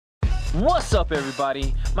What's up,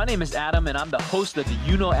 everybody? My name is Adam, and I'm the host of the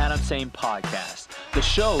You Know Adam Saying podcast, the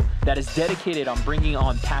show that is dedicated on bringing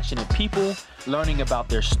on passionate people, learning about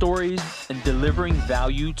their stories, and delivering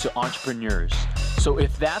value to entrepreneurs. So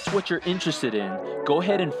if that's what you're interested in, go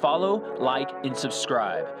ahead and follow, like, and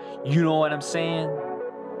subscribe. You know what I'm saying?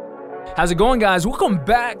 How's it going, guys? Welcome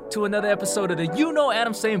back to another episode of the You Know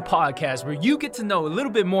Adam Saying podcast, where you get to know a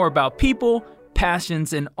little bit more about people,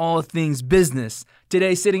 passions, and all things business.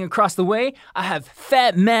 Today, sitting across the way, I have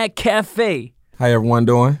Fat Mac Cafe. How everyone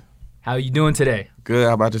doing? How are you doing today? Good.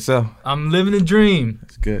 How about yourself? I'm living the dream.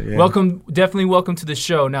 That's good. Yeah. Definitely welcome to the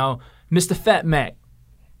show. Now, Mr. Fat Mac,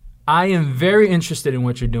 I am very interested in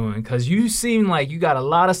what you're doing because you seem like you got a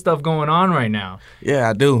lot of stuff going on right now. Yeah,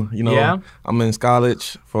 I do. Yeah? I'm in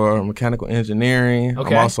college for mechanical engineering.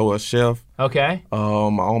 Okay. I'm also a chef. Okay. I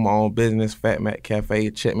own my own business, Fat Mac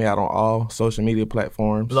Cafe. Check me out on all social media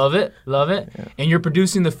platforms. Love it. Yeah. And you're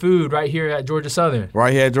producing the food right here at Georgia Southern.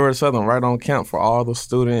 Right here at Georgia Southern, right on camp for all the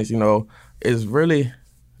students. It's really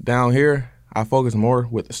down here. I focus more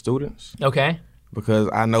with the students. Okay. Because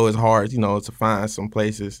I know it's hard, to find some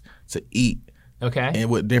places to eat. Okay. And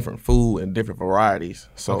with different food and different varieties.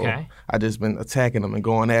 So I just been attacking them and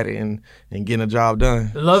going at it and getting a job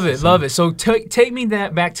done. Love it. So take me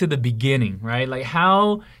back to the beginning, right? Like,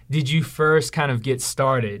 how did you first kind of get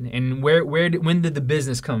started, and when did the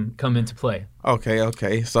business come into play?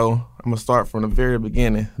 Okay. So I'm gonna start from the very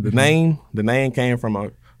beginning. The name came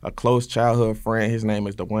from a close childhood friend. His name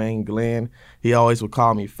is Dwayne Glenn. He always would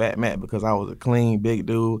call me Fat Mac because I was a clean, big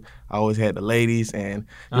dude. I always had the ladies, and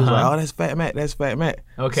he was like, oh, that's Fat Mac, that's Fat Mac.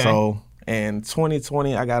 Okay. So in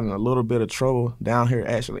 2020, I got in a little bit of trouble down here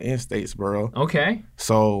actually in Statesboro. Okay.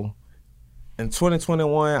 So in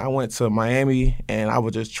 2021, I went to Miami, and I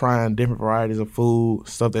was just trying different varieties of food,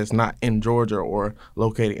 stuff that's not in Georgia or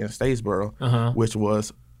located in Statesboro, which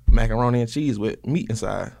was macaroni and cheese with meat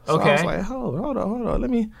inside. So I was like, hold on.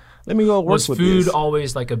 Let me go work with this. Was food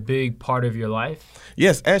always like a big part of your life?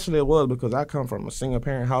 Yes, actually it was, because I come from a single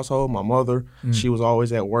parent household. My mother, she was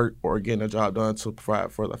always at work or getting a job done to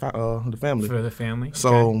provide for the family. For the family.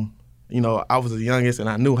 So, I was the youngest and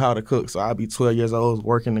I knew how to cook. So I'd be 12 years old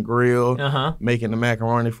working the grill, making the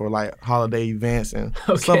macaroni for like holiday events and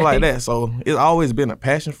stuff like that. So it's always been a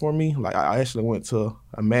passion for me. Like, I actually went to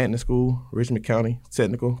a magnet school, Richmond County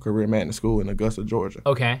Technical Career Magnet School in Augusta, Georgia.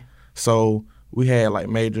 Okay. So we had like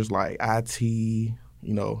majors like IT,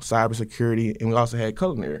 cybersecurity, and we also had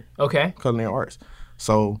culinary. Okay. Culinary arts.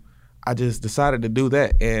 So I just decided to do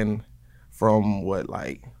that, and from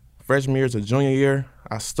freshman year to junior year,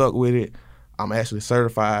 I stuck with it. I'm actually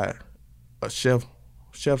certified a chef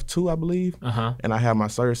 2, I believe. And I have my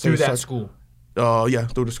CERT through that school. Yeah,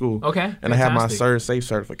 through the school. Okay. And I have my CERT Safe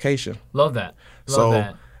certification. Love that.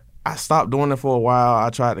 So I stopped doing it for a while. I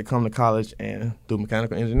tried to come to college and do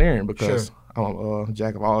mechanical engineering because I'm a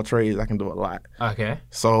jack of all trades. I can do a lot. Okay.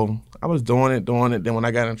 So I was doing it. Then when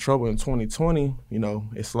I got in trouble in 2020,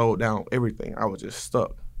 it slowed down everything. I was just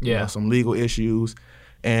stuck. Yeah. Some legal issues.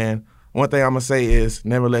 And one thing I'm going to say is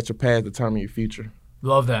never let your past determine your future.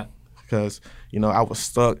 Love that. Because, I was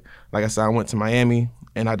stuck. Like I said, I went to Miami,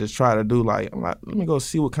 and I just tried to do let me go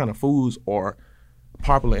see what kind of foods are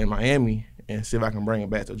popular in Miami and see if I can bring it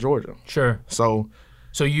back to Georgia. Sure. So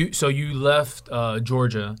you left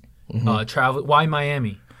Georgia, traveled. Why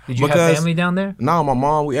Miami? Did you have family down there? No, my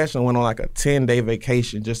mom, we actually went on like a 10-day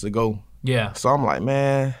vacation just to go. Yeah. So I'm like,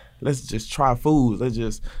 man, let's just try foods.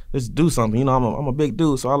 Let's do something. I'm a big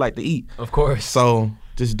dude, so I like to eat. Of course. So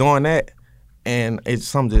just doing that, and it's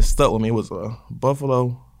something just stuck with me. It was a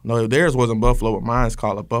buffalo. No, theirs wasn't buffalo, but mine's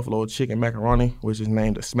called a buffalo chicken macaroni, which is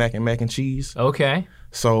named a Smackin' Mac and Cheese. Okay.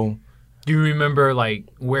 So, do you remember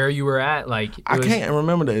where you were at? I can't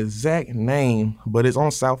remember the exact name, but it's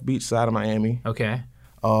on South Beach side of Miami. Okay.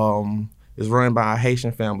 It's run by a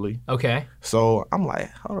Haitian family. Okay. So I'm like,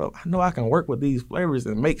 hold up, I know I can work with these flavors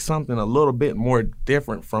and make something a little bit more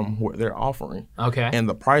different from what they're offering. Okay. And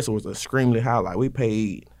the price was extremely high. Like, we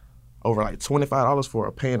paid over $25 for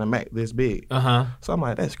a pan of mac this big. So I'm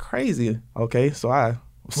like, that's crazy. Okay, so I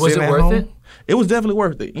was it worth it? It was definitely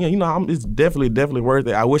worth it. It's definitely worth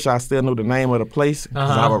it. I wish I still knew the name of the place, because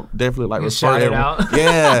I would definitely refer it out.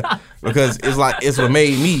 Yeah, because it's what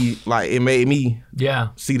made me it made me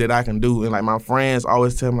see that I can do. And my friends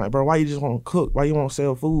always tell me, bro, why you just want to cook? Why you want to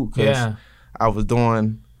sell food? Because I was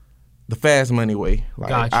doing the fast money way.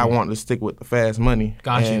 I wanted to stick with the fast money.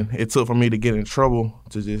 And it took for me to get in trouble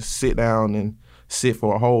to just sit down and sit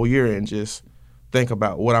for a whole year and just think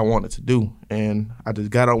about what I wanted to do. And I just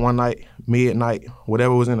got up one night, midnight,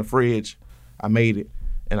 whatever was in the fridge, I made it.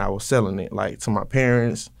 And I was selling it to my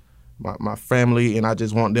parents, my family, and I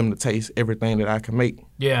just want them to taste everything that I can make.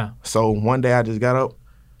 Yeah. So one day I just got up,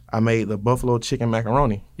 I made the buffalo chicken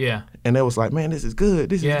macaroni. Yeah. And it was like, man, this is good.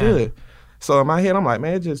 This is good. So in my head, I'm like,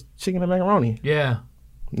 man, it's just chicken and macaroni. Yeah.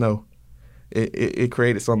 No. It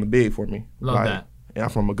created something big for me. Love that. And I'm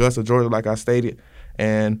from Augusta, Georgia, like I stated,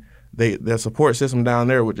 and their support system down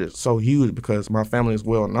there was just so huge because my family is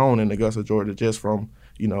well known in Augusta, Georgia, just from,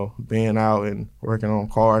 you know, being out and working on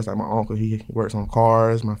cars. Like my uncle, he works on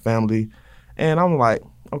cars, my family. And I'm like,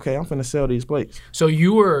 okay, I'm finna sell these plates. So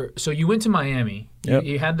you went to Miami, yep.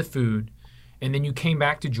 you had the food, and then you came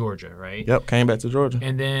back to Georgia, right? Yep, came back to Georgia.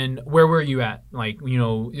 And then where were you at? Like, you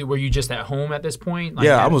know, were you just at home at this point? Like,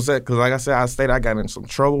 yeah, I was because like I said, I got in some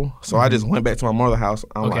trouble. So I just went back to my mother's house.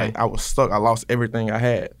 Like, I was stuck. I lost everything I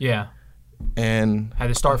had. Yeah. And had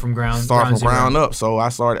to start from ground up. So I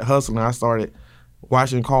started hustling. I started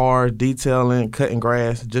washing cars, detailing, cutting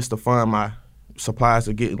grass, just to fund my supplies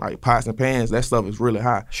to get like pots and pans. That stuff is really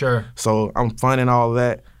high. Sure. So I'm funding all of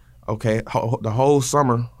that. Okay, the whole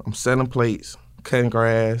summer I'm selling plates, cutting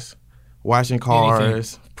grass, washing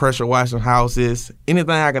cars, pressure washing houses,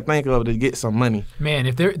 anything I can think of to get some money. Man,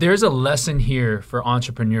 if there's a lesson here for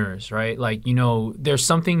entrepreneurs, right? Like, you know, there's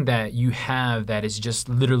something that you have that is just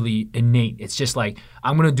literally innate. It's just like,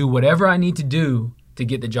 I'm going to do whatever I need to do to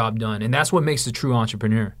get the job done. And that's what makes a true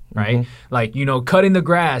entrepreneur, right? Mm-hmm. Like, you know, cutting the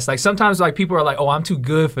grass. Like sometimes like people are like, oh, I'm too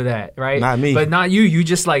good for that, right? Not me. But not you. You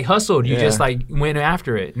just like hustled. You just like went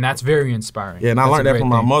after it. And that's very inspiring. Yeah, and I learned that from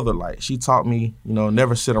my mother. Like she taught me, you know,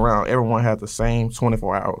 never sit around. Everyone has the same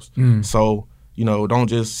 24 hours. So, you know, don't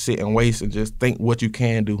just sit and waste and just think what you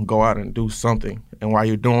can do. Go out and do something. And while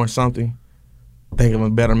you're doing something, think of a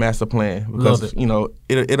better master plan because, you know,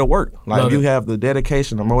 it'll work. Like if you have the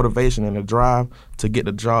dedication, the motivation, and the drive to get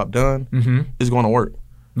the job done, it's going to work.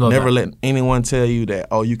 Never let anyone tell you that,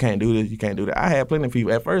 oh, you can't do this, you can't do that. I had plenty of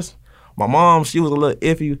people. At first, my mom, she was a little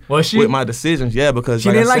iffy with my decisions. Yeah, because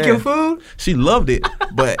she didn't like your food? She loved it,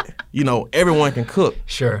 but, you know, everyone can cook.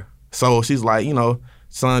 Sure. So she's like, you know,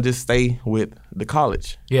 son, just stay with the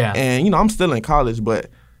college. Yeah. And, you know, I'm still in college, but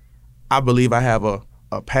I believe I have a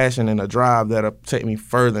passion and a drive that'll take me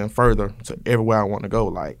further and further to everywhere I want to go.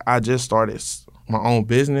 Like, I just started my own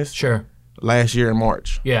business last year in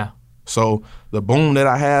March. Yeah. So the boom that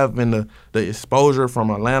I have and the exposure from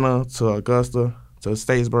Atlanta to Augusta to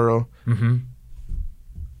Statesboro,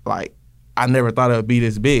 like, I never thought it would be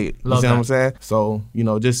this big. You see what I'm saying? So, you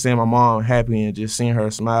know, just seeing my mom happy and just seeing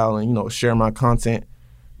her smile and, you know, share my content,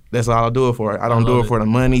 that's all I do it for. I don't do it for the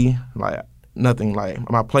money, like, nothing. Like,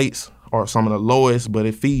 my plates are some of the lowest, but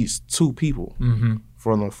it feeds 2 people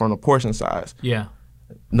from the portion size. Yeah.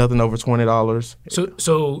 Nothing over $20.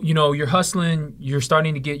 So you know, you're hustling, you're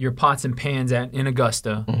starting to get your pots and pans in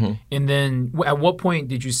Augusta. And then at what point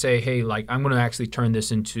did you say, hey, like, I'm going to actually turn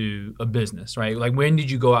this into a business, right? Like, when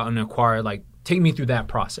did you go out and acquire, like, take me through that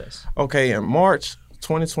process. Okay, in March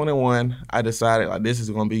 2021, I decided, like, this is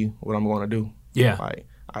going to be what I'm going to do. Yeah. Like,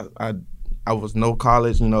 I was no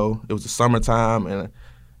college, you know, it was the summertime, and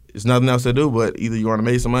there's nothing else to do but either you want to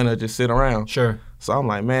make some money or just sit around. Sure. So I'm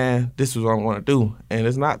like, man, this is what I'm going to do. And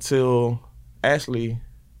it's not till actually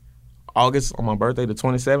August on my birthday, the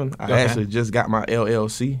 27th, I actually just got my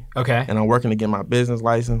LLC. Okay. And I'm working to get my business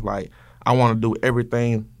license. Like, I want to do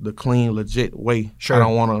everything the clean, legit way. Sure. I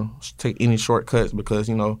don't want to take any shortcuts because,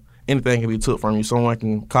 you know, anything can be took from you. Someone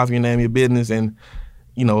can copy your name, your business, and,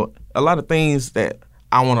 you know, a lot of things that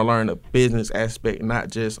I want to learn the business aspect, not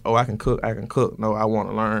just, oh, I can cook. No, I want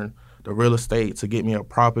to learn the real estate to get me a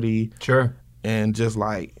property. Sure. And just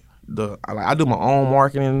like I do my own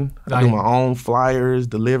marketing. I do my own flyers,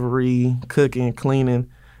 delivery, cooking, cleaning.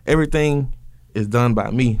 Everything is done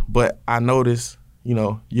by me. But I notice, you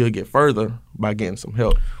know, you'll get further by getting some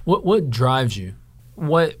help. What drives you?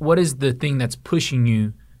 What is the thing that's pushing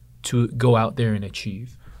you to go out there and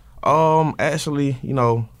achieve? Actually, you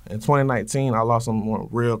know, in 2019, I lost someone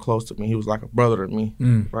real close to me. He was like a brother to me.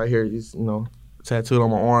 Right here, he's, you know, tattooed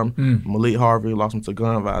on my arm. Malik Harvey, lost him to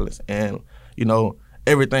gun violence. And, you know,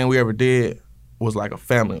 everything we ever did was like a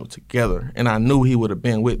family together. And I knew he would have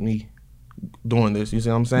been with me doing this. You see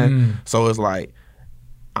what I'm saying? So it's like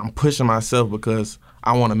I'm pushing myself because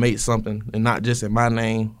I want to make something, and not just in my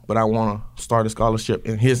name, but I want to start a scholarship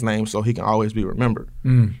in his name so he can always be remembered.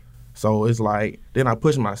 So it's like, then I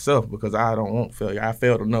push myself because I don't want failure. I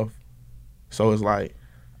failed enough. So it's like,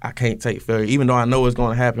 I can't take failure. Even though I know it's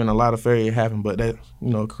going to happen, a lot of failure happen, but that, you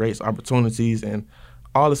know, creates opportunities, and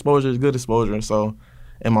all exposure is good exposure. And so,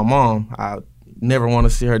 and my mom, I never want to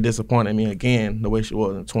see her disappoint in me again the way she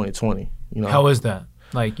was in 2020. You know? How is that?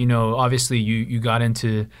 Like, you know, obviously you got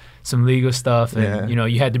into some legal stuff and, you know,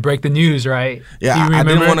 you had to break the news, right? Yeah, I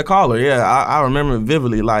didn't want to call her. Yeah, I remember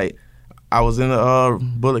vividly. Like, I was in the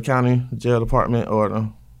Bullitt County Jail Department or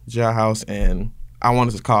the jailhouse, and I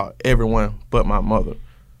wanted to call everyone but my mother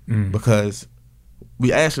because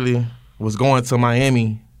we actually was going to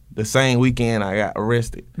Miami the same weekend I got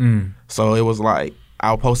arrested. So it was like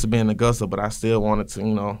I was supposed to be in Augusta, but I still wanted to,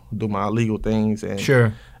 you know, do my legal things. And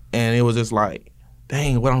and it was just like,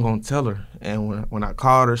 dang, what I'm gonna tell her? And when I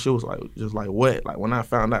called her, she was like, just like, what? Like, when I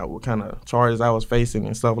found out what kind of charges I was facing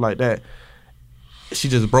and stuff like that, she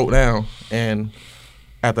just broke down. And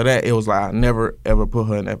after that, it was like I never ever put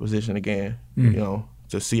her in that position again. You know,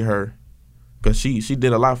 to see her, because she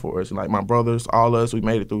did a lot for us. Like, my brothers, all of us, we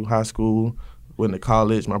made it through high school, went to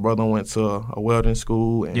college. My brother went to a welding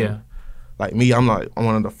school, and like me, I'm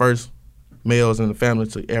one of the first males in the family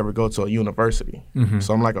to ever go to a university.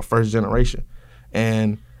 So I'm like a first generation.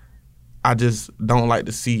 And I just don't like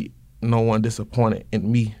to see no one disappointed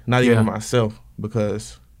in me, not even myself,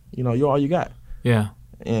 because, you know, you're all you got. Yeah.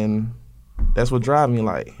 And that's what drives me.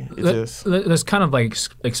 Like, let's kind of like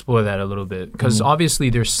explore that a little bit, because obviously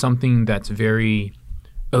there's something that's very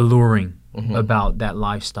alluring about that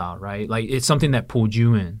lifestyle, right? Like, it's something that pulled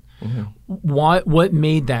you in. What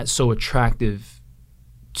made that so attractive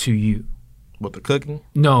to you? What, the cooking?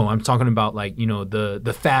 No, I'm talking about, like, you know,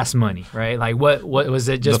 the fast money, right? Like, what was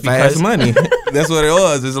it? Just the because fast money? That's what it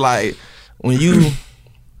was. It's like when you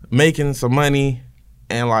making some money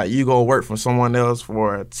and like you go work for someone else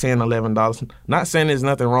for $10, $11. Not saying there's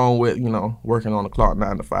nothing wrong with, you know, working on the clock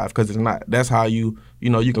 9 to 5, because it's not. That's how you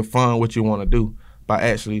know, you can fund what you want to do by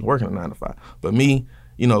actually working a 9 to 5. But me,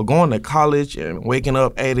 you know, going to college and waking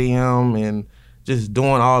up 8 a.m. and just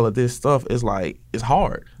doing all of this stuff is like, it's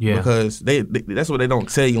hard. Yeah. Because they that's what they don't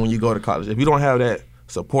tell you when you go to college. If you don't have that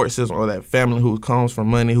support system or that family who comes from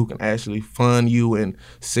money, who can actually fund you and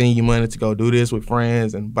send you money to go do this with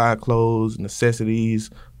friends and buy clothes, necessities,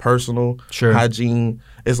 personal hygiene,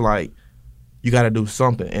 it's like you got to do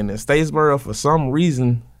something. And in Statesboro, for some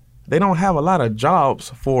reason, they don't have a lot of jobs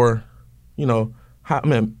for, you know,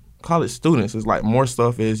 college students. Is like more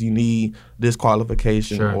stuff is you need this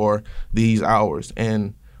qualification or these hours.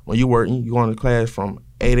 And when you work, you go into class from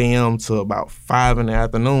 8 a.m. to about 5 in the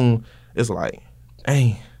afternoon, it's like,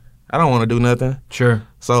 dang, I don't want to do nothing.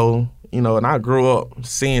 So, you know, and I grew up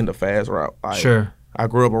seeing the fast route. Like, I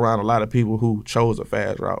grew up around a lot of people who chose a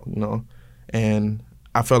fast route, you know, and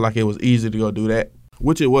I felt like it was easy to go do that,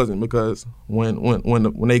 which it wasn't, because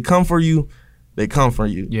when they come for you, they come for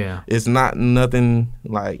you. Yeah. It's not nothing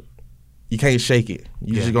like, you can't shake it.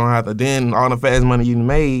 You just gonna have to, then all the fast money you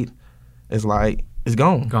made, it's like, it's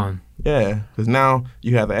gone. Yeah, because now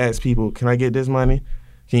you have to ask people, can I get this money?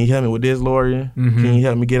 Can you help me with this lawyer? Can you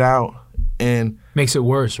help me get out? And makes it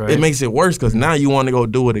worse, right? It makes it worse, because now you want to go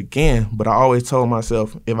do it again. But I always told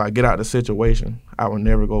myself, if I get out the situation, I will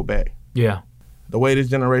never go back. Yeah. The way this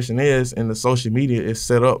generation is, and the social media is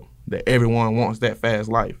set up, that everyone wants that fast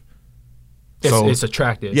life. It's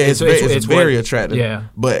attractive. Yeah, it's very attractive. Yeah.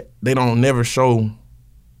 But they don't never show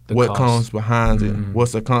what comes behind it,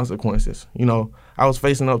 what's the consequences. You know, I was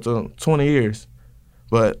facing up to 20 years,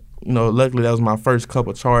 but, you know, luckily that was my first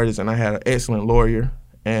couple charges, and I had an excellent lawyer,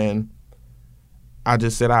 and I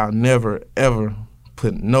just said I'll never, ever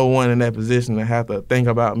put no one in that position to have to think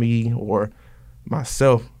about me or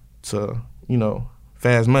myself to, you know,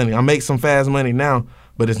 fast money. I make some fast money now,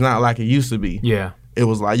 but it's not like it used to be. Yeah. It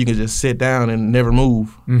was like you can just sit down and never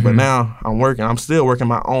move. But now I'm working. I'm still working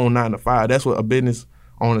my own 9 to 5. That's what a business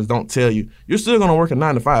owners don't tell you. You're still going to work a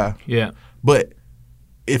 9 to 5. Yeah. But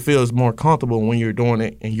it feels more comfortable when you're doing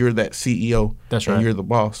it and you're that CEO. That's right. And you're the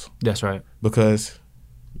boss. That's right. Because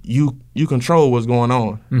you control what's going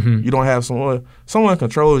on. You don't have someone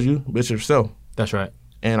controls you, but yourself. That's right.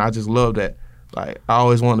 And I just love that. Like, I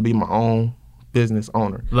always wanted to be my own business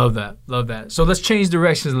owner. Love that. So let's change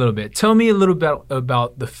directions a little bit. Tell me a little bit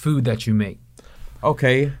about the food that you make.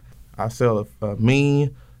 Okay. I sell a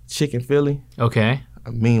mean chicken Philly. Okay.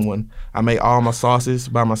 A mean one. I make all my sauces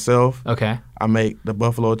by myself. Okay. I make the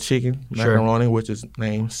buffalo chicken macaroni, which is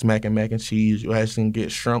named Smackin' Mac and Cheese. You actually can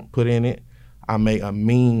get shrimp put in it. I make a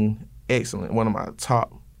mean, excellent, one of my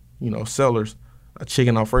top, you know, sellers, a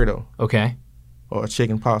chicken Alfredo. Okay. Or a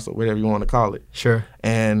chicken pasta, whatever you want to call it. Sure.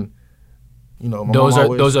 And, you know, my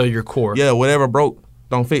those are your core. Yeah, whatever broke,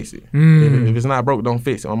 don't fix it. If it's not broke, don't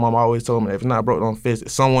fix it. My mom always told me, if it's not broke, don't fix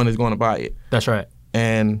it. Someone is going to buy it. That's right.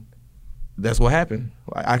 And that's what happened.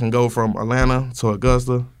 Like, I can go from Atlanta to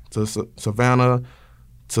Augusta to Savannah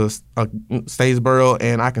to Statesboro,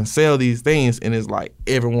 and I can sell these things, and it's like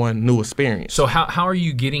everyone new experience. So how are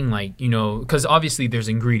you getting, like, you know, because obviously there's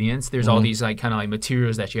ingredients, there's all these like kind of like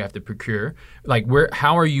materials that you have to procure. Like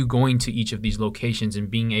how are you going to each of these locations and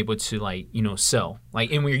being able to, like, you know, sell?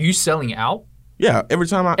 Like, and were you selling out? Yeah, every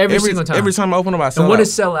single time. Every time I open up, I sell out. And what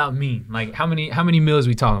does sell out mean? Like, how many meals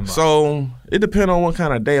we talking about? So it depends on what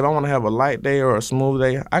kind of day. If I want to have a light day or a smooth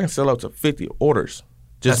day, I can sell up to 50 orders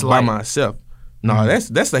just by myself. No,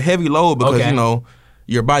 that's a heavy load because, you know,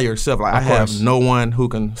 you're by yourself. Like, I have no one who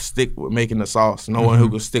can stick with making the sauce, no one who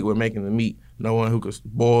can stick with making the meat, no one who can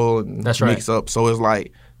boil and mix up. So it's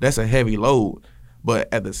like, that's a heavy load.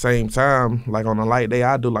 But at the same time, like on a light day,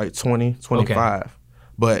 I do like 20, 25. Okay.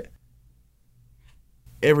 But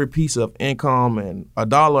every piece of income and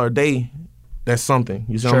 $1 a day, that's something.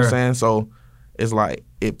 You see what I'm saying? So it's like,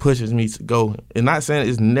 it pushes me to go. And not saying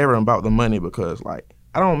it's never about the money, because like,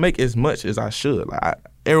 I don't make as much as I should. Like,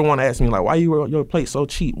 everyone asks me, like, why your plate so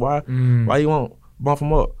cheap? Why you won't bump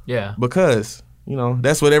them up? Yeah. Because, you know,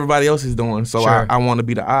 that's what everybody else is doing. So I want to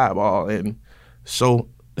be the oddball and show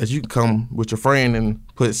that you can come with your friend and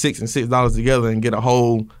put $6 and $6 together and get a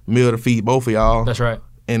whole meal to feed both of y'all. That's right.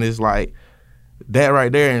 And it's like, that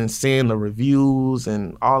right there, and seeing the reviews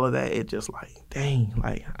and all of that, it just like, dang,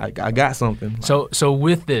 like I got something. Like, so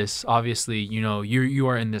with this, obviously, you know, you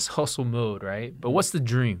are in this hustle mode, right? But what's the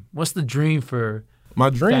dream? What's the dream for my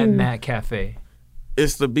dream? Fat Matt Cafe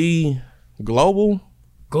is to be global.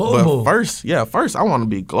 Global. But first I want to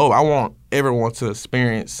be global. I want everyone to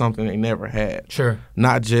experience something they never had. Sure.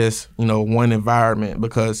 Not just, you know, one environment,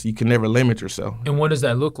 because you can never limit yourself. And what does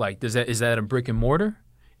that look like? Is that a brick and mortar?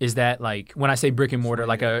 Is that, like, when I say brick and mortar,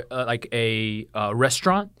 like a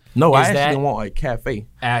restaurant? No, I actually want a cafe.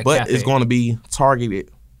 But it's going to be targeted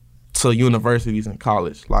to universities and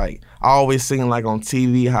college. Like, I always seen, like, on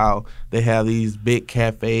TV how they have these big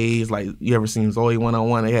cafes. Like, you ever seen Zoe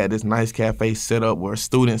 101? They had this nice cafe set up where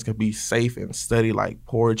students could be safe and study, like,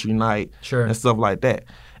 poetry night and stuff like that.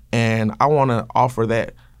 And I want to offer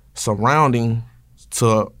that surrounding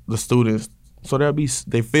to the students, so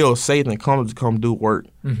they feel safe and come do work.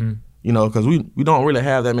 Mm-hmm. You know, because we don't really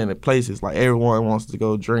have that many places. Like, everyone wants to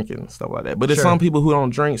go drink and stuff like that. But there's some people who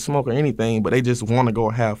don't drink, smoke, or anything, but they just want to go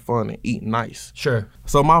have fun and eat nice. Sure.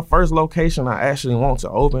 So my first location I actually want to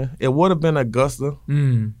open, it would have been Augusta.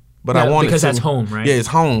 But I wanted because that's home, right? Yeah, it's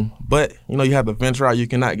home. But, you know, you have to venture out. You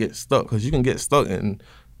cannot get stuck, because you can get stuck and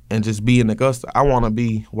just be in Augusta. I want to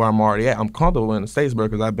be where I'm already at. I'm comfortable in the Statesboro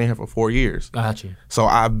because I've been here for 4 years. Got you. So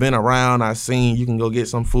I've been around. I've seen you can go get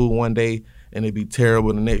some food one day and it'd be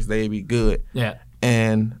terrible. The next day it'd be good. Yeah.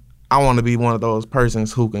 And I want to be one of those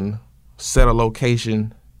persons who can set a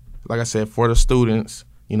location, like I said, for the students,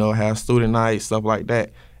 you know, have student nights, stuff like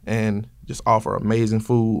that, and just offer amazing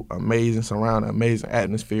food, amazing surrounding, amazing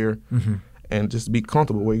atmosphere, and just be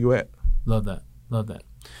comfortable where you at. Love that. Love that.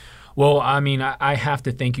 Well, I mean, I have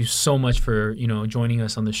to thank you so much for, you know, joining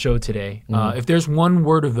us on the show today. If there's one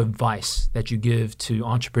word of advice that you give to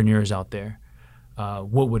entrepreneurs out there,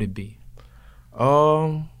 what would it be?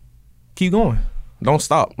 Keep going. Don't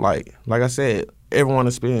stop. Like I said, everyone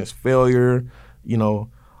experiences failure. You know,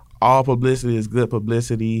 all publicity is good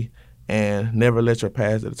publicity, and never let your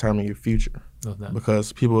past determine your future. Love that.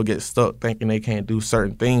 Because people will get stuck thinking they can't do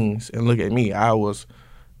certain things. And look at me, I was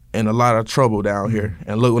in a lot of trouble down here,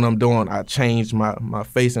 and look what I'm doing. I changed my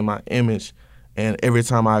face and my image, and every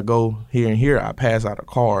time I go here and here, I pass out a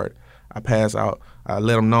card. I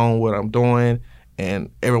let them know what I'm doing,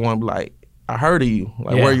 and everyone be like, I heard of you,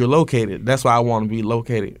 like where you're located. That's why I want to be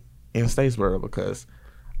located in Statesboro, because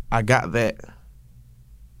I got that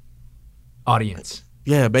audience.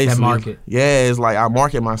 Yeah, basically. That market. Yeah, it's like I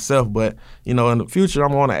market myself, but, you know, in the future,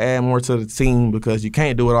 I'm going to add more to the team, because you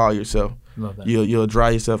can't do it all yourself. Love that. You'll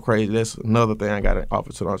drive yourself crazy. That's another thing I got to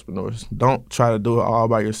offer to the entrepreneurs. Don't try to do it all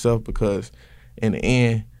by yourself, because in the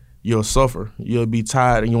end, you'll suffer. You'll be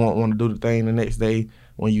tired, and you won't want to do the thing the next day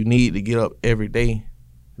when you need to get up every day,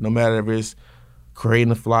 no matter if it's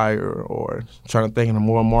creating a flyer or trying to think of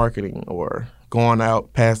more marketing or going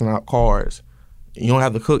out, passing out cards. You don't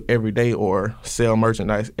have to cook every day or sell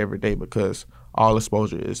merchandise every day, because all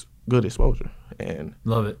exposure is good exposure. And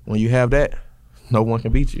love it. When you have that, no one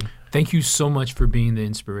can beat you. Thank you so much for being the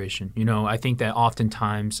inspiration. You know, I think that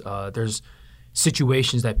oftentimes there's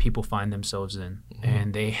situations that people find themselves in,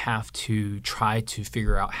 and they have to try to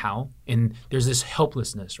figure out how. And there's this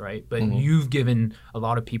helplessness, right? But you've given a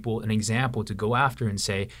lot of people an example to go after and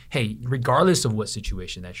say, hey, regardless of what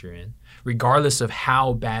situation that you're in, regardless of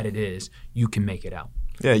how bad it is, you can make it out.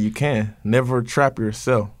 Yeah, you can. Never trap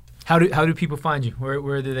yourself. How do people find you?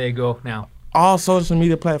 Where do they go now? All social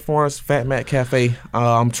media platforms, Fat Mac Cafe.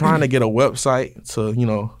 I'm trying to get a website to,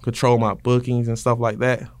 control my bookings and stuff like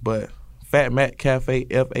that. But Fat Mac Cafe,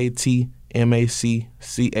 FATMACCAFE,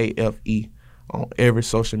 on every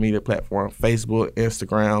social media platform, Facebook,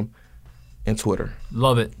 Instagram, and Twitter.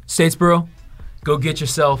 Love it. Statesboro, go get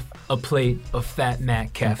yourself a plate of Fat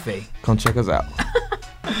Mac Cafe. Come check us out.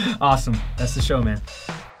 Awesome. That's the show, man.